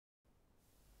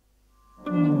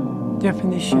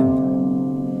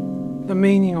definition, the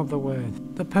meaning of the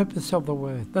word, the purpose of the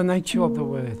word, the nature of the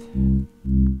word.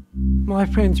 My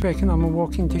friends reckon I'm a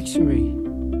walking dictionary.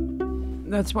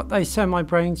 That's what they say my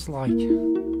brain's like.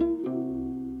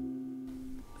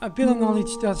 A bit of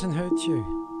knowledge doesn't hurt you.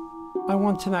 I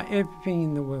want to know everything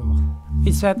in the world.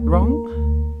 Is that wrong?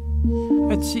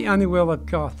 It's the only world I've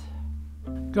got.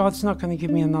 God's not going to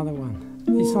give me another one.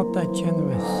 He's not that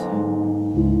generous.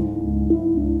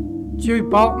 Jew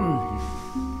Bolton,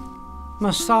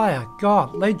 Messiah,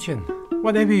 God, legend,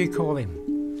 whatever you call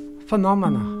him,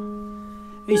 phenomena.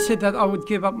 He said that I would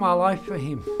give up my life for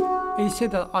him. He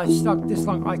said that I stuck this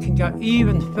long, I can go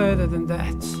even further than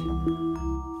that.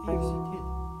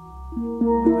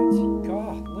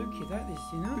 God, look at that,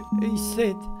 you know. He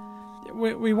said,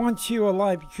 we want you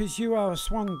alive because you are a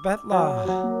swan battler.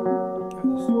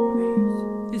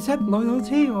 Is that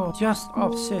loyalty or just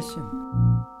obsession?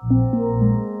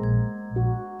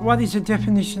 What is the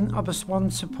definition of a Swan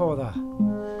supporter?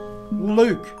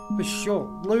 Luke, for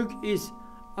short. Luke is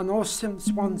an awesome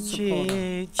Swan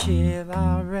supporter. Cheer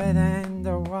the red and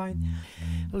the white,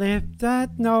 lift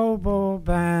that noble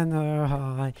banner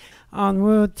high,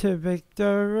 onward to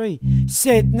victory.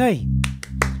 Sydney,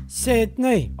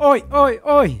 Sydney, oi, oi,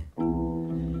 oi.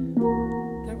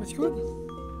 That was good.